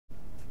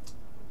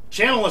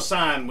Channel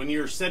assign when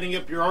you're setting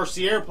up your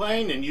RC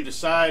airplane and you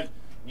decide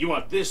you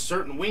want this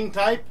certain wing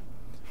type.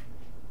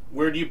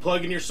 Where do you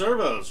plug in your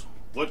servos?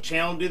 What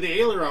channel do the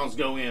ailerons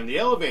go in, the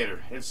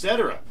elevator,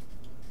 etc.?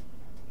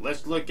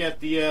 Let's look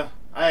at the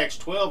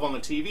IX-12 on the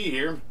TV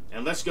here,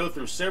 and let's go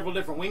through several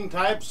different wing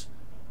types,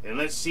 and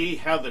let's see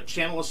how the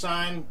channel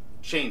assign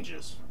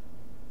changes.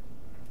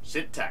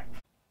 Sit tight.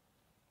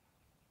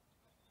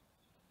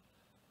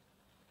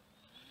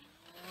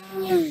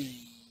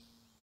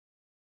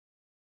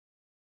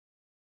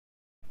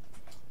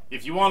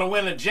 If you want to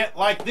win a jet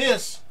like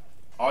this,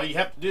 all you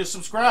have to do is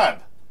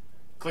subscribe.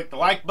 Click the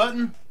like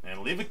button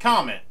and leave a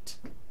comment.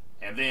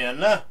 And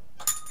then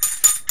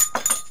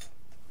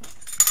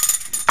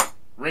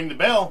ring the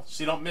bell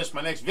so you don't miss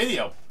my next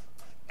video.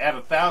 At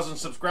 1,000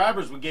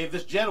 subscribers, we gave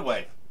this jet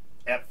away.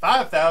 At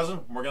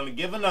 5,000, we're going to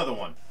give another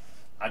one.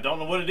 I don't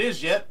know what it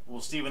is yet.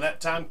 We'll see when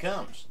that time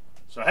comes.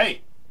 So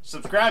hey,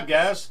 subscribe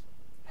guys.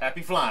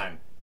 Happy flying.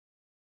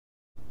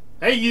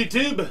 Hey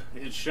YouTube,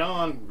 it's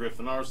Sean,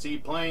 Griffin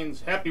RC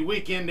Planes. Happy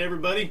weekend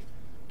everybody.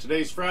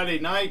 Today's Friday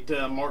night,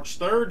 March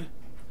 3rd.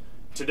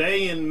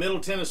 Today in Middle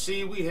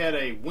Tennessee we had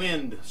a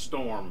wind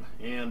storm,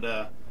 and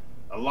a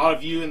lot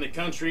of you in the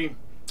country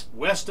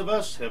west of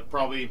us have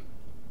probably,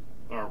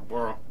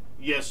 or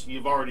yes,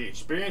 you've already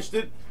experienced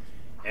it.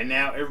 And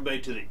now everybody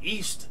to the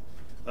east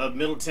of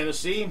Middle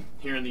Tennessee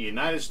here in the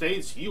United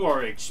States, you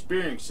are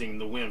experiencing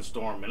the wind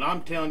storm. And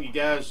I'm telling you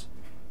guys,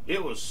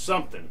 it was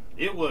something.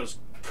 It was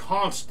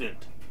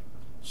constant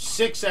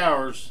 6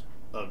 hours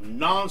of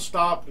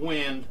non-stop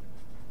wind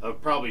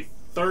of probably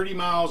 30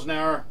 miles an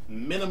hour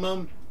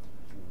minimum,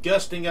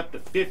 gusting up to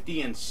 50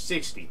 and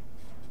 60.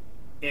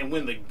 And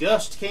when the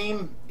gust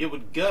came, it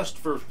would gust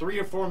for 3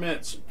 or 4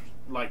 minutes,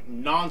 like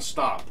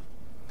non-stop.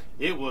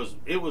 It was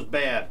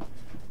bad.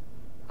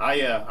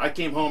 I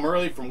came home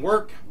early from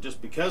work just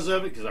because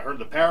of it, because I heard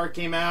the power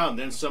came out, and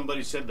then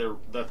somebody said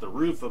that the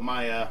roof of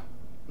my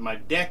my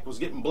deck was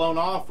getting blown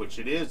off, which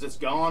it is. It's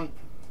gone.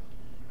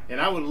 And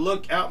I would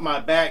look out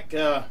my back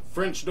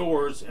French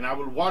doors, and I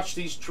would watch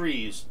these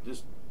trees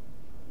just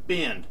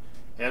bend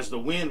as the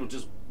wind was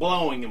just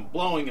blowing and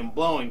blowing and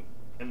blowing,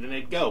 and then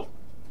they'd go.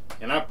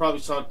 And I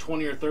probably saw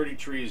 20 or 30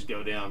 trees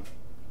go down.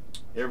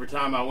 Every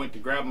time I went to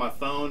grab my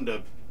phone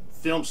to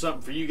film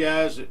something for you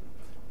guys,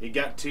 it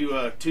got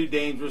too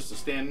dangerous to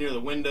stand near the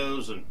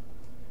windows,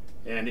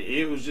 and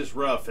it was just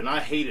rough. And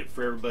I hate it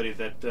for everybody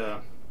that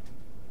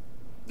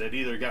that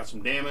either got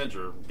some damage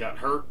or got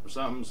hurt or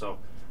something. So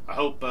I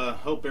hope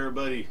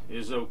everybody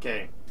is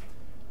okay.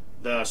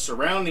 The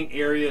surrounding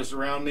areas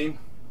around me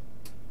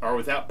are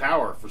without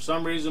power. For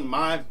some reason,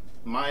 my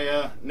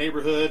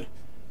neighborhood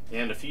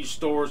and a few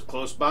stores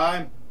close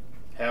by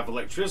have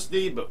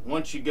electricity, but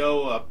once you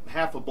go up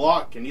half a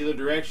block in either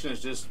direction,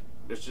 it's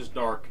just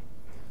dark.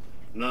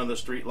 None of the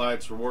street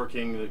lights are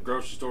working. The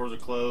grocery stores are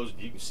closed.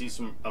 You can see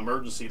some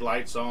emergency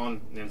lights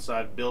on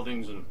inside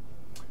buildings, and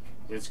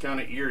it's kind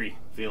of eerie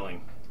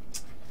feeling.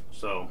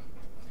 So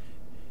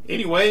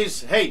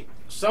anyways, hey,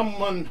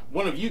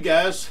 one of you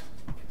guys,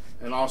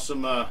 an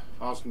awesome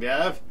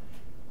guy,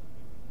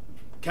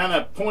 kind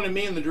of pointed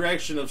me in the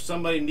direction of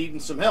somebody needing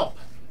some help,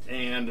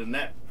 and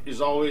that is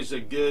always a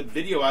good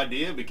video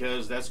idea,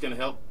 because that's going to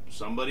help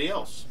somebody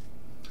else.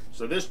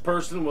 So this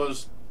person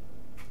was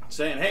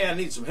saying, hey, I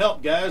need some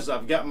help guys.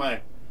 I've got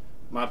my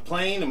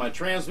plane and my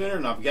transmitter,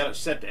 and I've got it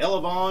set to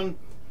Elevon,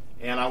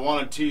 and I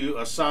wanted to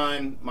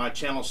assign my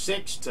channel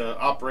 6 to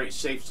operate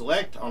safe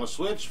select on a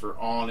switch for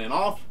on and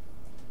off.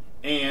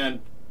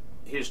 And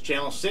his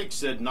channel 6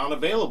 said not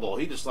available.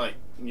 He just like,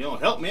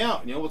 help me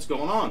out, what's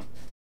going on?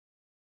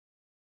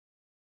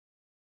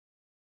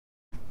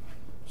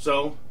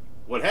 So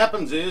what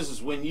happens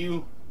is when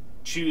you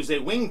choose a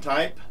wing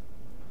type,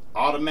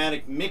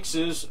 automatic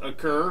mixes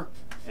occur,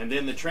 and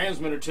then the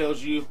transmitter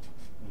tells you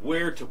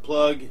where to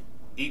plug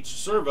each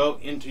servo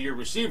into your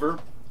receiver,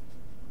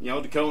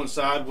 to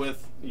coincide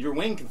with your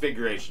wing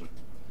configuration.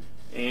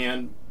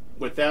 And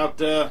without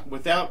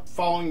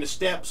following the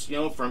steps,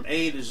 from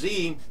A to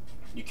Z,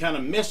 you kind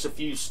of miss a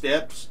few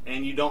steps,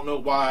 and you don't know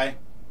why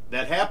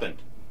that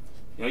happened.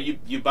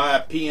 You buy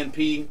a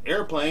PNP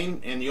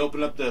airplane, and you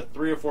open up the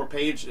 3 or 4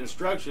 page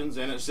instructions,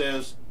 and it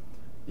says,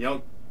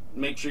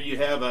 make sure you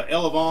have a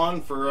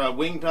Elevon for a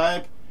wing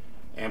type,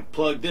 and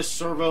plug this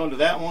servo into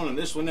that one and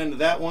this one into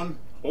that one.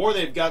 Or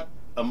they've got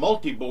a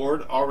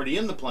multi-board already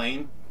in the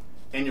plane,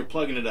 and you're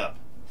plugging it up.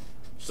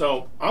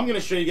 So I'm going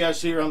to show you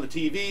guys here on the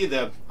TV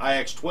the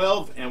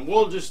IX-12, and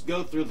we'll just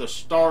go through the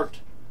start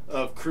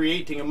of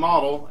creating a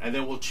model, and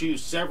then we'll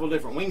choose several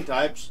different wing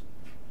types,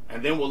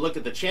 and then we'll look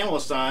at the channel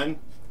assign,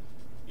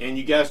 and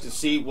you guys can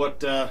see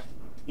what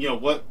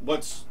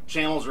what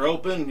channels are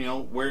open,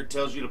 where it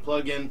tells you to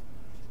plug in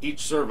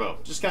each servo.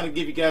 Just kind of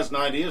give you guys an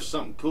idea of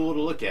something cool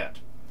to look at.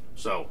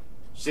 So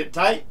sit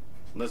tight.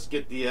 Let's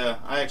get the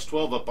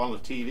IX-12 up on the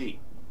TV.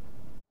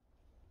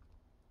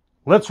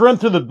 Let's run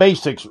through the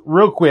basics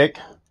real quick.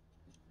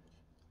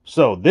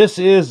 So this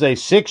is a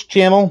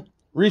 6-channel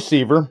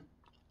receiver.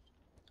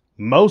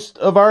 Most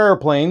of our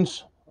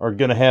airplanes are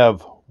going to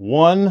have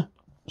one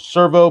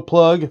servo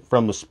plug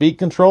from the speed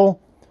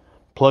control,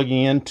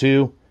 plugging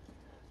into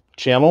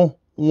channel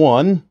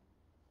 1.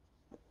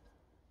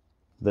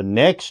 The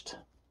next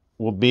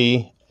will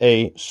be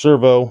a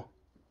servo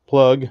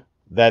plug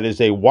that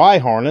is a Y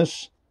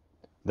harness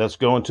that's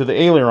going to the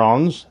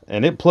ailerons,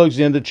 and it plugs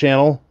into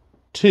channel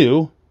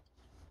 2.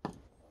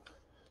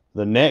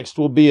 The next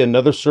will be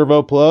another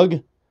servo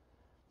plug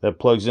that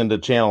plugs into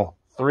channel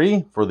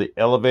 3 for the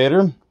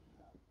elevator.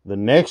 The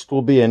next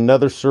will be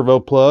another servo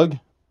plug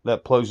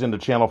that plugs into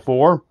channel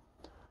 4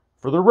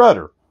 for the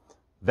rudder.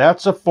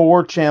 That's a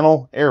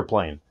 4-channel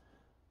airplane.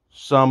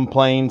 Some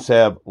planes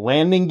have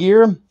landing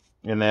gear,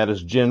 and that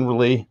is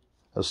generally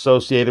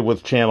associated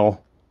with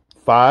channel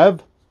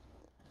 5.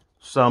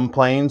 Some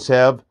planes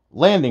have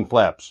landing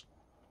flaps,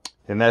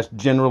 and that's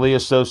generally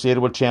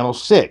associated with channel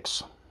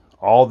 6.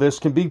 All this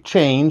can be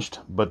changed,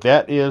 but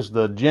that is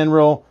the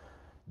general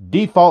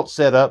default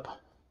setup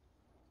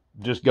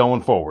just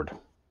going forward.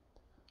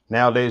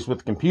 Nowadays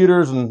with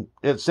computers and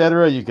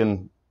etc., you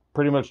can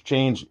pretty much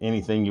change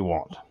anything you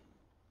want.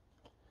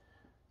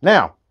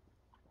 Now,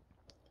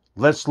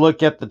 let's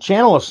look at the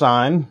channel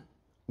assign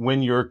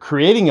when you're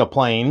creating a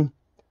plane,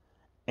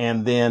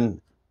 and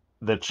then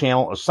the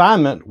channel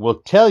assignment will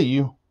tell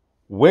you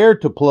where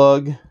to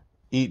plug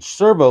each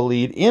servo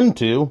lead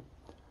into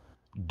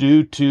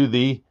due to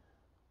the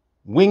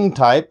wing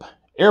type,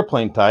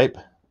 airplane type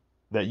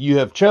that you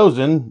have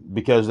chosen,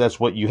 because that's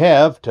what you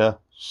have to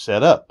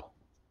set up.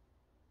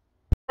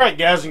 All right,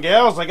 guys and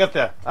gals, I got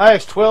the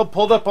IX-12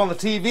 pulled up on the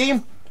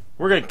TV.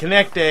 We're going to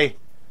connect a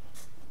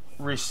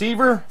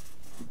receiver,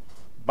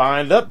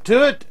 bind up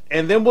to it,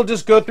 and then we'll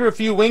just go through a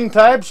few wing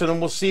types, and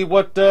then we'll see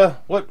what the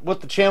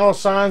channel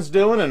assign's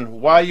doing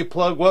and why you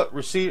plug what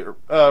receiver,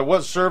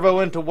 what servo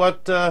into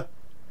what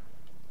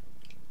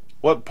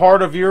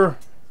part of your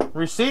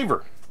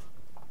receiver.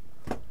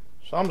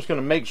 So I'm just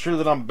going to make sure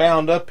that I'm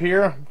bound up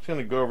here. I'm just going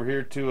to go over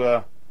here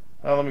to,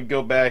 let me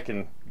go back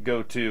and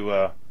go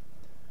to,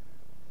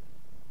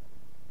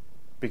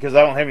 because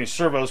I don't have any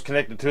servos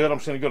connected to it, I'm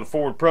just going to go to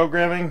forward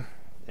programming,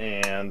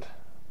 and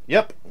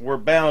yep, we're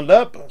bound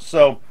up.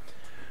 So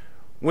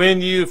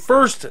when you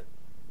first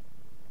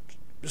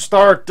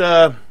start,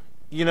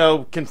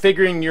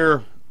 configuring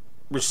your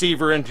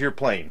receiver into your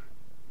plane,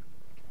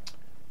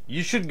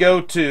 you should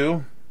go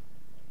to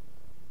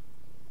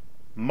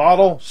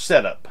Model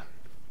Setup.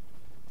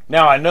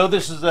 Now, I know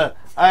this is the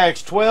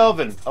IX-12,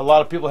 and a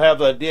lot of people have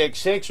the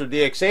DX6 or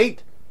DX8.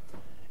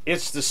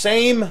 It's the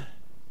same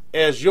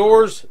as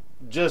yours,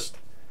 just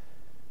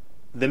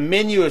the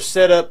menu is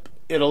set up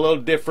in a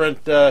little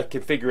different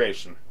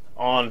configuration.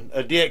 On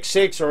a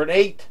DX6 or an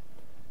 8,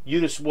 you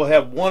just will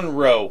have one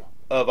row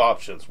of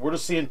options. We're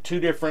just seeing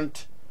two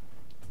different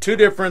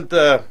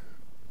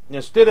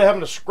instead of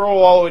having to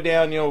scroll all the way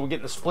down, we're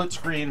getting a split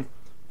screen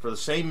for the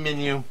same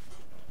menu.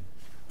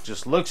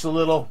 Just looks a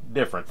little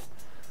different.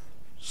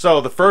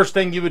 So the first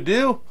thing you would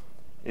do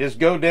is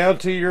go down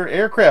to your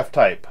aircraft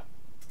type,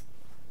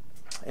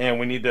 and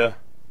we need to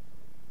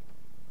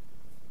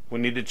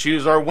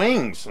choose our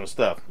wings and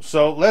stuff.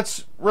 So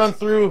let's run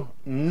through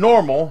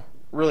normal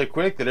really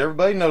quick, that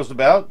everybody knows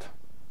about.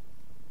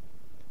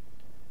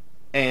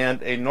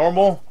 And a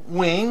normal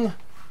wing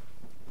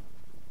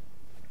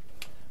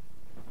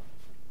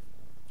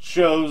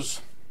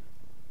shows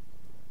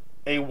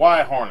a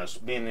Y harness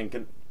being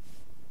in.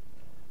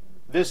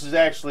 This is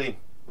actually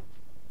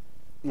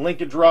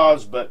linkage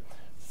rods, but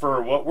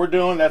for what we're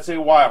doing, that's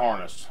a Y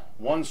harness.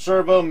 One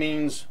servo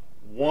means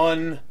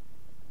one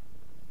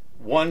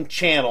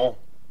channel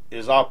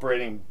is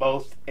operating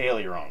both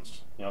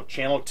ailerons.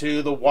 Channel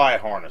 2, the Y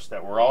harness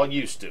that we're all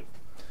used to.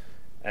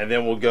 And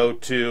then we'll go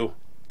to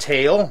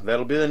tail.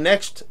 That'll be the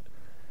next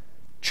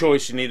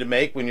choice you need to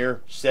make when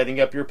you're setting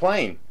up your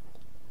plane.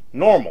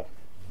 Normal.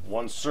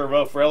 One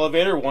servo for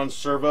elevator, one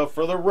servo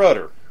for the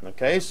rudder.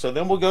 Okay, so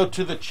then we'll go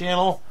to the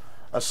channel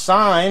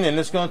assign, and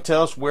it's going to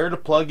tell us where to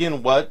plug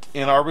in what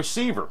in our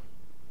receiver.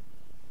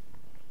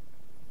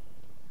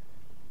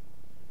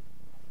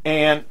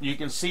 And you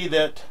can see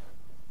that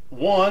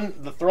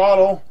the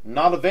throttle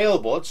not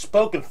available. It's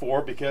spoken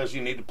for because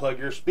you need to plug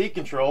your speed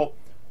control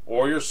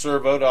or your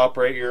servo to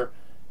operate your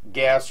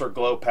gas or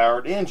glow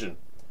powered engine.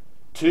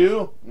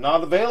 2,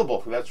 not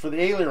available. That's for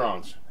the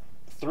ailerons.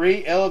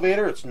 3,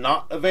 elevator, it's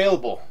not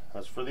available.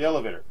 That's for the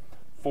elevator.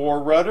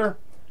 4, rudder,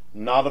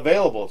 not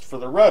available. It's for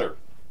the rudder.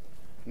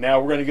 Now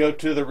we're going to go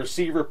to the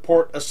receiver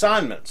port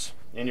assignments.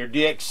 In your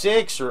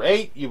DX6 or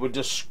 8, you would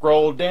just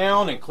scroll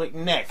down and click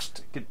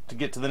next to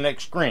get to the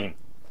next screen.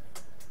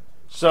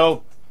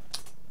 So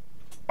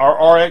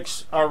our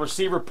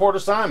receiver port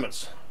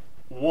assignments.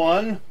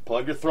 1,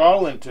 plug your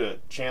throttle into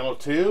it. Channel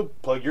 2,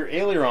 plug your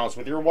ailerons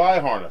with your Y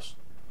harness.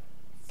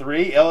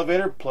 3,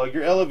 elevator, plug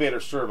your elevator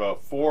servo.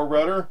 4,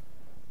 rudder,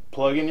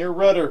 plug in your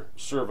rudder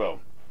servo.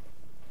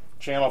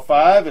 Channel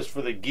 5 is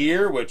for the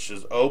gear, which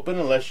is open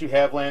unless you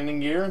have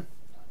landing gear,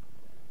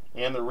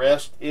 and the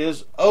rest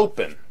is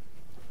open.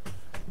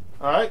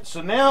 Alright,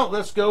 so now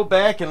let's go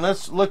back and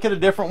let's look at a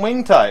different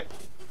wing type.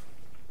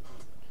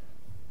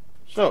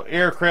 So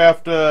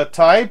aircraft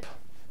type,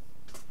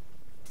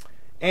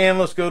 And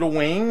let's go to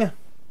wing.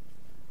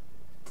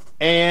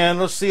 And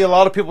let's see, a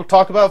lot of people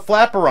talk about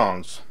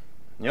flaperons.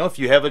 You know, if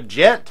you have a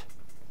jet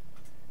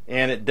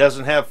and it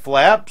doesn't have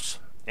flaps,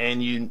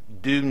 and you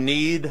do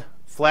need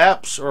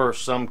flaps or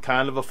some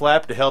kind of a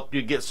flap to help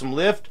you get some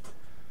lift,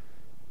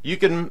 you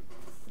can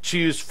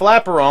choose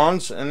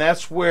flaperons, and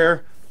that's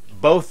where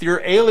both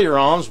your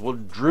ailerons will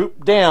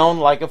droop down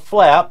like a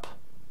flap,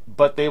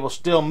 but they will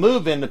still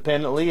move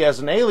independently as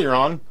an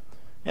aileron,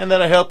 and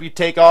that'll help you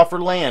take off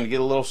or land,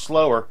 get a little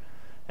slower.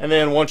 And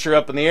then once you're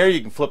up in the air,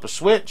 you can flip a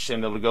switch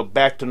and it'll go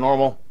back to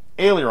normal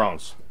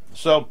ailerons.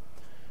 So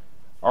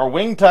our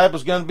wing type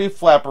is going to be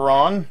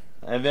flaperon,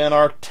 and then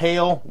our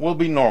tail will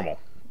be normal.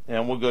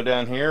 And we'll go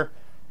down here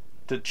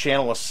to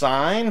channel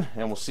assign,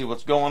 and we'll see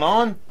what's going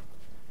on.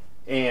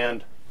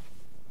 And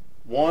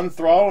 1,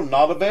 throttle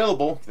not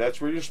available,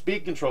 that's where your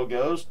speed control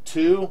goes.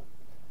 2,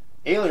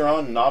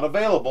 aileron not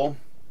available.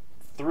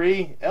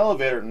 3,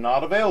 elevator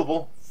not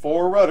available.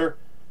 4, rudder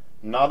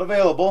not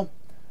available.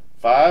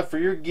 5 for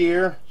your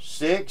gear.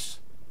 6,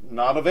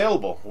 not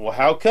available. Well,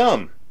 how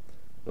come?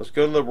 Let's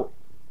go to the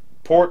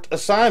port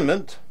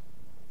assignment,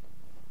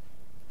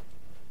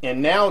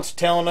 and now it's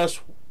telling us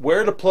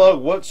where to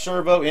plug what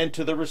servo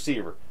into the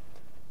receiver.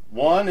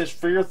 1 is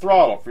for your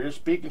throttle, for your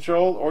speed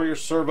control, or your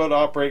servo to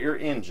operate your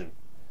engine.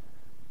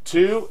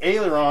 2,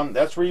 aileron,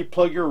 that's where you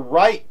plug your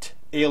right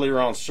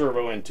aileron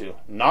servo into,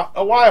 not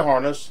a Y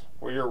harness,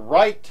 where your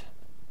right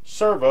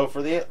servo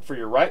for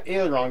your right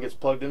aileron gets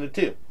plugged into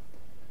 2.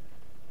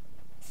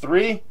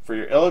 3 for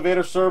your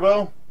elevator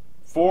servo.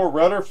 4,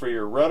 rudder for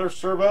your rudder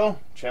servo.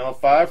 Channel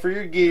 5 for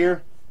your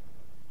gear.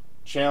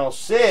 Channel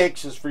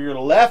 6 is for your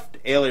left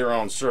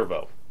aileron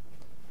servo.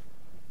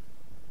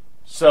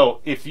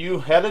 So if you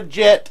had a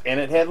jet and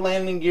it had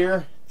landing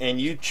gear and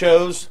you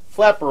chose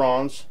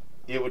flaperons,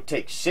 it would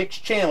take 6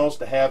 channels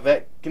to have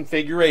that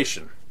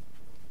configuration.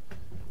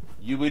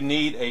 You would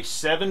need a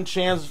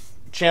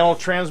 7-channel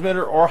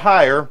transmitter or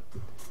higher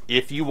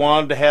if you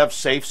wanted to have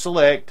safe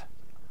select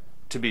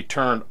to be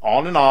turned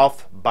on and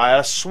off by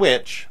a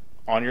switch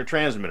on your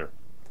transmitter.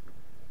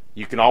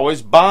 You can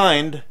always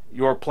bind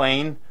your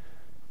plane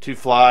to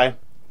fly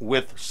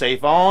with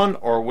safe on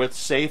or with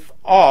safe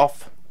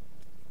off,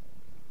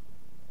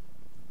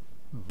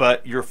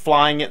 but you're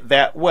flying it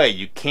that way.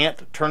 You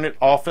can't turn it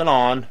off and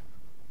on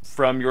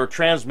from your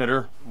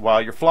transmitter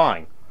while you're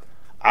flying.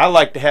 I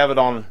like to have it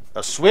on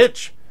a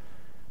switch.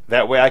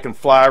 That way I can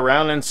fly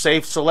around in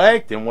safe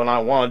select, and when I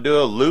want to do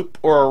a loop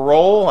or a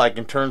roll, I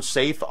can turn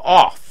safe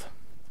off.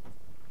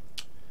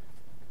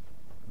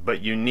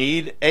 But you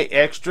need an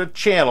extra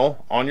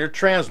channel on your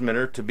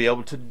transmitter to be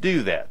able to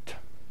do that.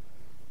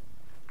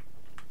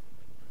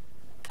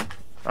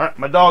 Alright,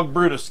 my dog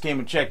Brutus came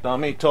and checked on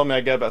me. He told me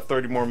I got about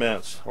 30 more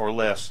minutes or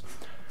less.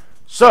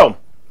 So,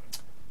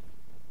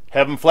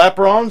 having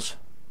flaperons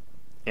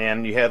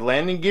and you had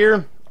landing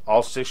gear,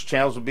 all 6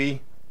 channels will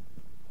be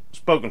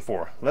spoken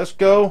for. Let's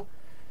go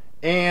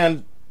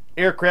and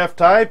aircraft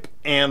type,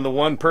 and the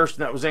one person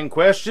that was in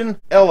question,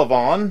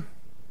 Elevon.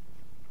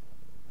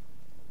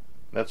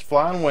 That's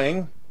flying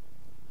wing.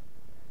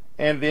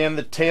 And then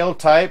the tail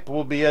type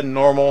will be a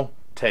normal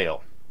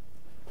tail.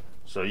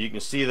 So you can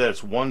see that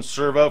it's 1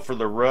 servo for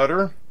the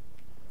rudder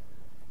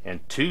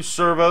and 2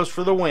 servos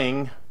for the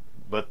wing,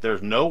 but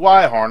there's no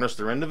Y harness,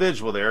 they're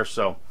individual there.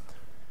 So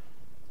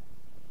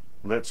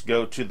let's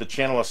go to the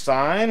channel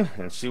assign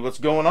and see what's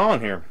going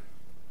on here.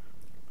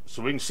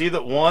 So we can see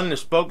that 1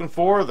 is spoken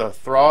for, the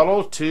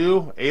throttle.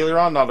 2,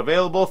 aileron not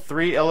available.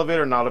 3,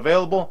 elevator not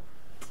available.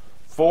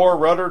 4,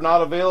 rudder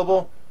not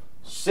available.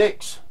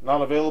 6,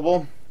 not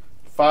available.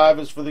 5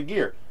 is for the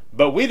gear.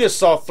 But we just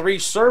saw 3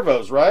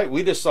 servos, right?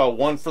 We just saw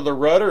 1 for the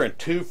rudder and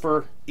 2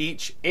 for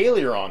each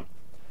aileron.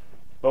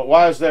 But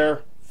why is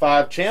there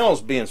 5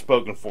 channels being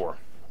spoken for?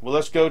 Well,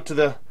 let's go to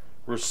the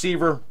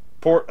receiver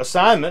port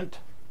assignment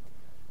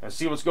and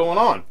see what's going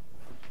on.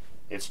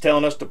 It's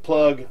telling us to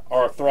plug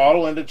our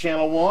throttle into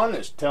channel 1.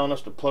 It's telling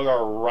us to plug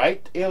our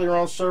right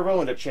aileron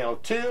servo into channel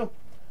 2.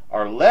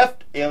 Our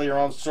left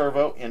aileron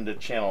servo into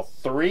channel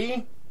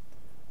 3.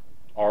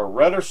 Our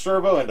rudder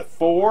servo into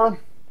 4.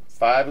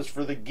 5 is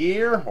for the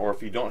gear, or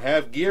if you don't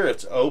have gear,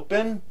 it's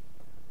open.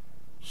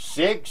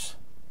 6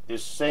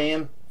 is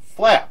saying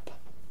flap.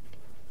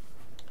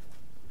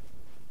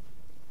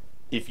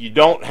 If you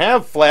don't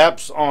have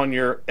flaps on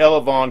your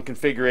Elevon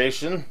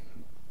configuration,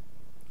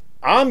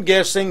 I'm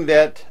guessing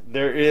that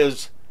there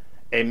is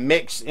a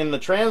mix in the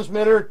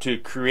transmitter to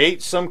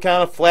create some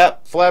kind of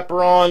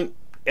flaperon,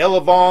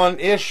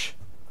 Elevon-ish,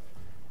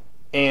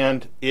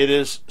 and it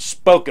is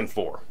spoken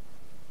for.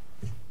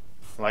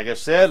 Like I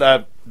said,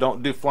 I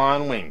don't do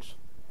flying wings.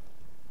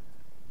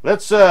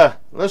 Let's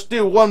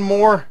do one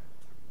more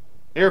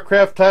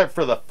aircraft type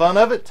for the fun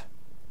of it.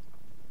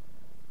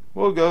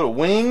 We'll go to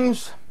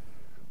wings,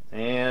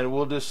 and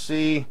we'll just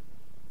see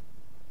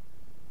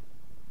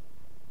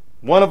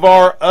one of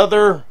our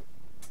other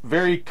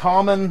very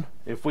common,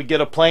 if we get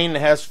a plane that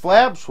has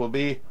flaps, will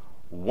be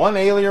 1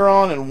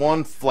 aileron and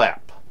 1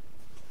 flap.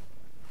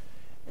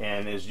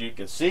 And as you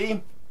can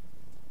see,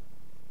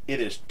 it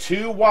is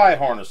 2 Y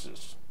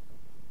harnesses.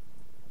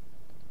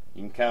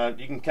 You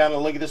can kind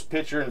of look at this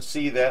picture and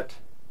see that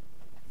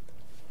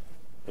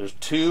there's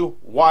 2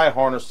 Y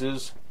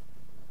harnesses,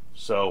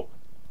 so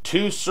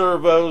 2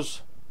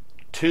 servos,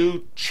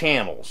 2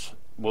 channels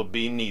will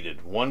be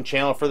needed. 1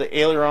 channel for the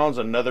ailerons,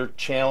 another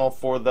channel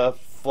for the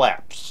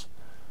flaps.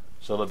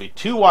 So there'll be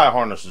 2 Y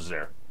harnesses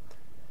there.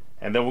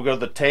 And then we'll go to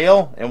the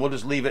tail and we'll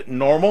just leave it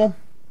normal.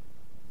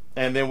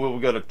 And then we'll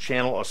go to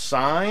channel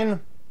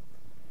assign.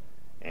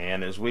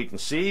 And as we can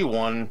see,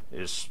 1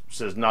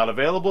 says not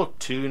available,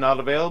 2 not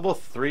available,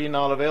 3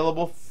 not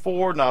available,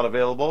 4 not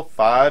available,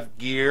 5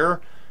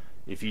 gear.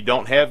 If you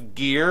don't have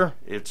gear,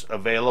 it's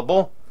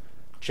available.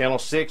 Channel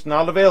 6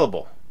 not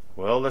available.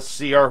 Well, let's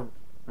see our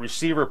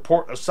receiver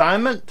port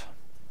assignment.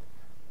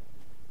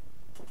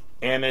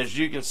 And as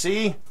you can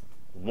see,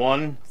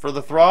 1 for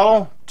the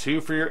throttle,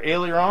 2 for your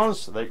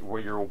ailerons, that were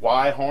your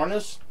Y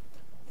harness,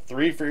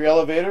 3 for your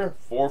elevator,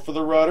 4 for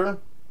the rudder,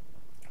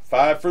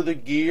 5 for the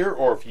gear,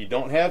 or if you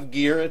don't have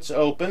gear, it's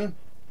open.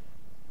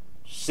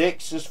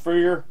 6 is for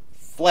your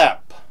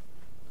flap.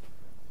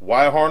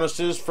 Y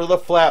harnesses for the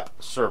flap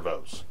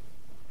servos.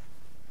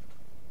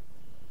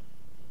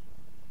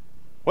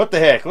 What the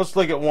heck? Let's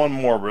look at one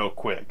more real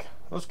quick.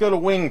 Let's go to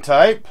wing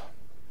type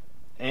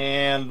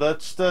and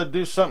let's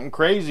do something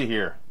crazy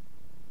here.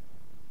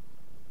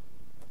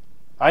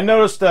 I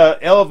noticed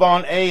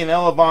Elevon A and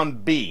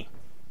Elevon B.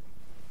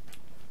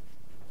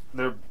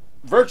 They're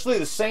virtually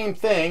the same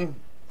thing,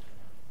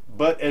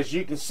 but as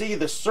you can see,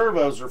 the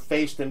servos are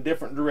faced in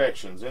different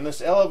directions. In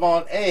this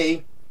Elevon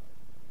A,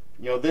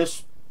 you know,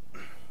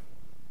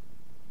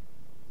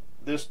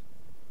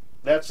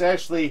 that's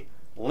actually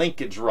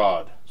linkage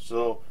rod.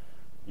 So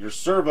your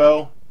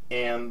servo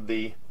and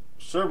the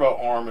servo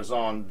arm is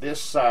on this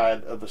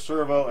side of the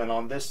servo and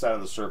on this side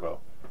of the servo.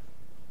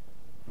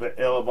 The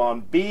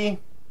Elevon B,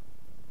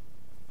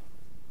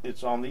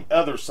 it's on the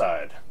other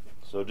side.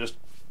 So just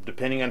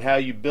depending on how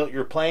you built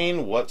your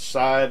plane, what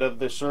side of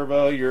the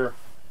servo your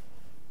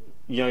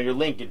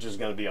linkage is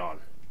going to be on.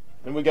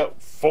 Then we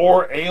got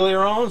 4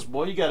 ailerons.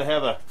 Boy, you got to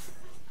have a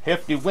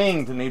hefty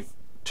wing to need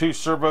 2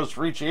 servos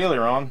for each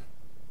aileron.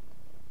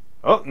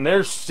 Oh, and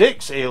there's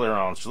 6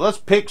 ailerons. So let's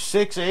pick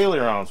 6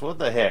 ailerons. What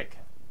the heck?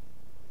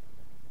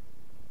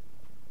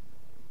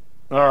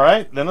 All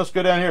right, then let's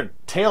go down here to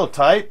tail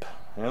type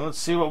and let's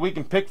see what we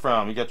can pick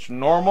from. You got your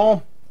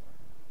normal,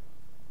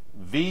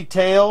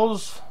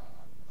 V-tails,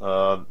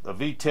 a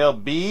V-tail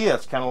B,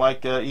 that's kind of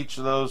like each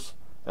of those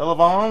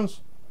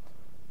Elevons.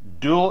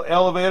 Dual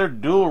elevator,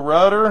 dual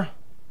rudder,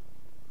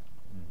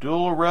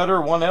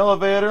 1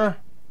 elevator.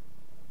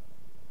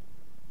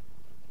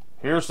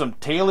 Here's some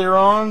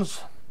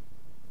tailerons.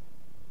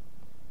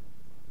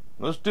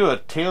 Let's do a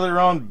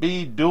taileron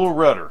B dual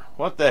rudder.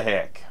 What the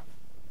heck?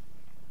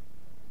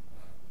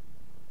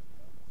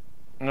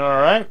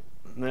 Alright,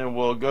 then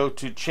we'll go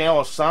to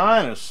channel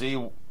assign and see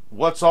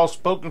what's all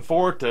spoken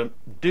for to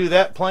do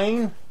that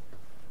plane.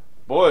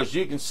 Boy, as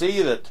you can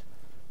see, that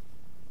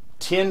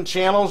 10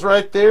 channels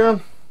right there,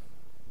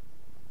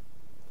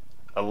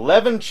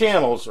 11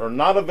 channels are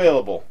not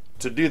available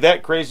to do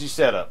that crazy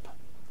setup.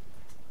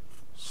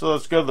 So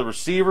let's go to the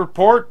receiver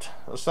port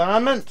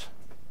assignment.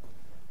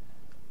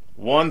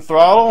 1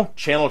 throttle,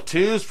 channel 2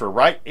 is for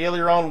right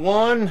aileron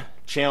 1,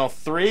 channel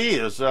 3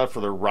 is for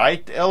the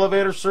right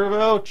elevator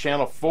servo,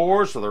 channel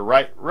 4 is for the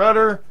right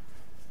rudder,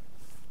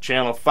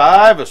 channel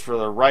 5 is for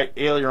the right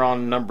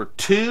aileron number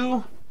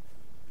 2,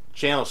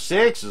 channel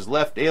 6 is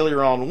left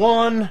aileron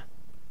 1,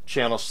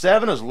 channel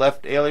 7 is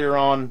left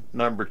aileron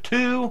number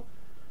 2,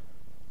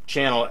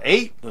 channel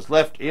 8 is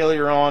left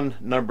aileron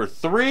number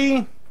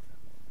 3,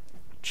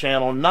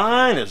 channel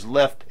 9 is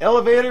left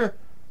elevator,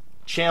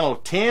 channel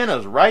 10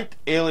 is right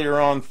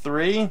aileron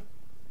 3,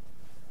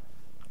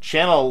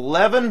 channel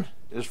 11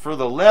 is for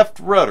the left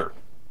rudder.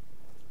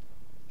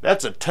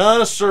 That's a ton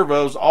of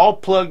servos all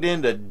plugged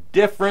into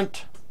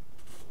different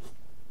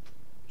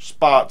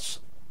spots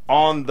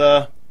on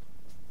the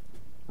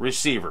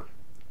receiver.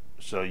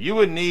 So you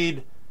would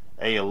need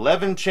a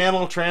 11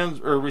 channel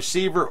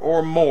receiver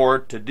or more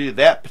to do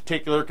that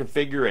particular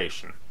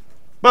configuration.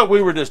 But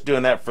we were just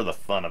doing that for the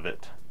fun of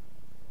it.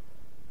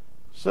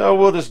 So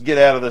we'll just get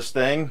out of this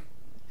thing.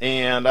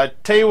 And I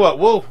tell you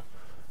what,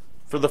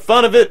 for the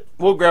fun of it,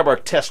 we'll grab our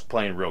test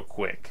plane real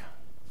quick.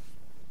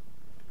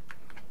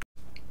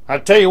 I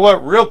tell you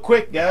what, real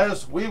quick,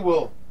 guys, we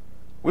will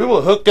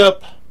hook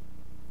up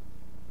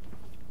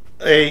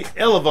a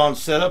Elevon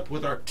setup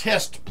with our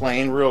test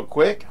plane real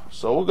quick.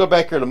 So we'll go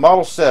back here to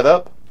model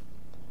setup,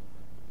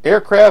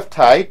 aircraft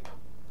type,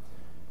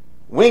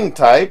 wing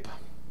type.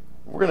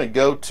 We're going to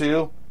go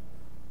to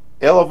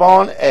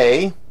Elevon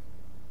A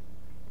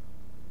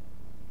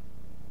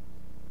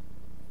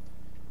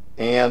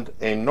and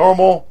a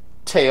normal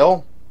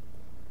tail,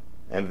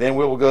 and then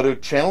we will go to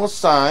channel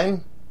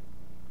assign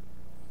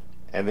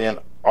and then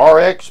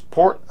RX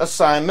port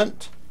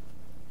assignment,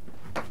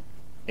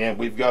 and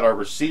we've got our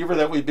receiver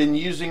that we've been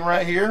using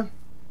right here,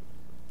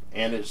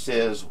 and it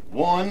says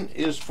 1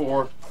 is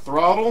for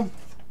throttle,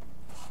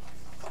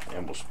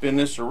 and we'll spin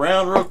this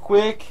around real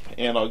quick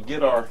and I'll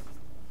get our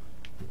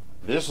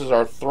This is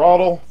our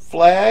throttle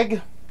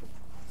flag.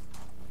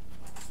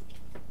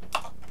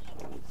 So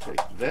we'll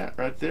take that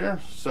right there.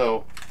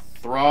 So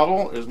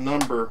throttle is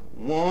number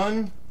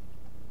 1,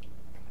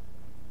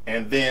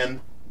 and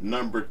then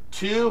number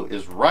 2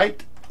 is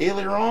right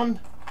aileron,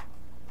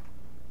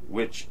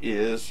 which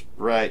is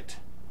right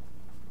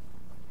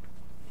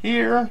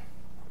here.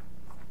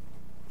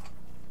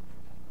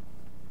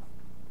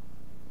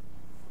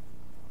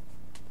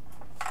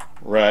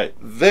 Right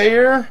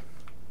there.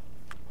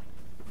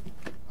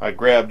 I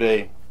grabbed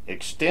a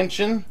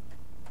extension.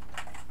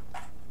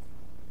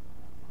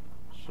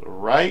 So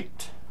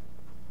right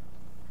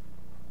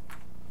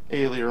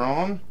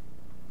aileron.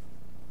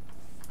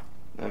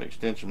 That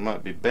extension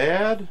might be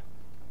bad.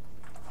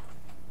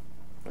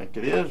 I think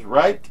it is.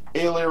 Right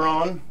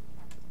aileron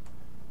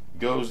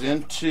goes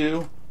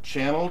into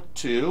channel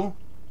 2.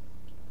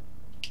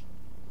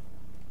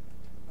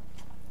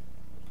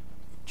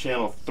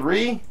 Channel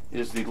 3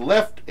 is the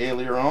left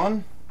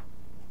aileron.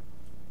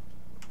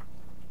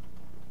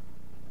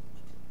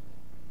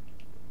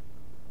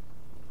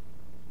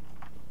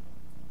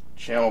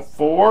 Channel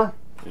 4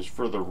 is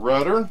for the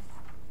rudder.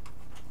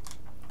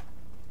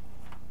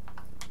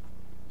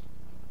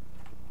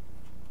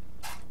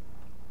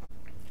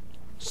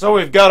 So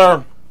we got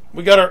our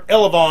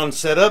elevon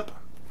set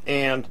up,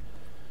 and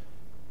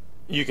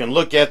you can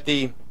look at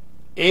the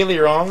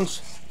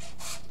ailerons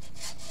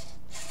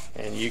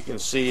and you can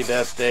see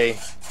that they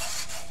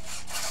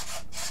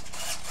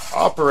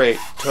operate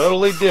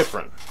totally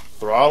different.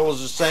 Throttle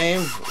is the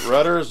same,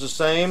 rudder is the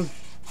same.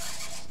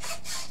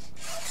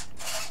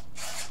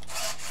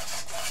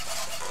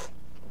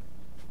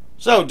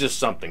 So just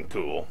something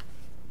cool.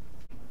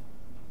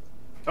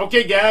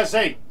 Okay guys,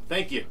 hey,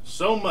 thank you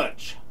so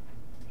much.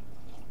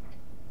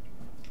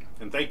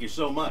 And thank you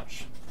so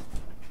much.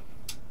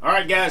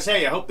 Alright guys,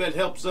 hey, I hope that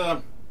helps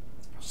some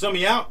of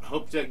you out.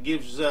 Hope that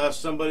gives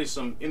somebody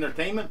some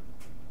entertainment.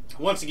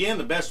 Once again,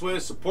 the best way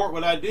to support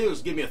what I do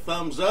is give me a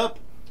thumbs up,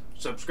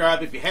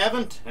 subscribe if you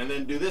haven't, and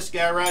then do this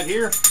guy right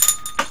here.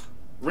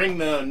 Ring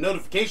the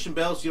notification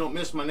bell so you don't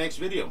miss my next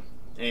video.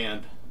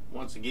 And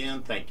once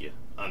again, thank you.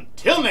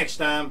 Until next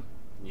time,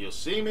 you'll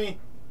see me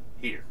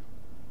here.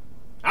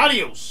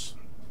 Adios.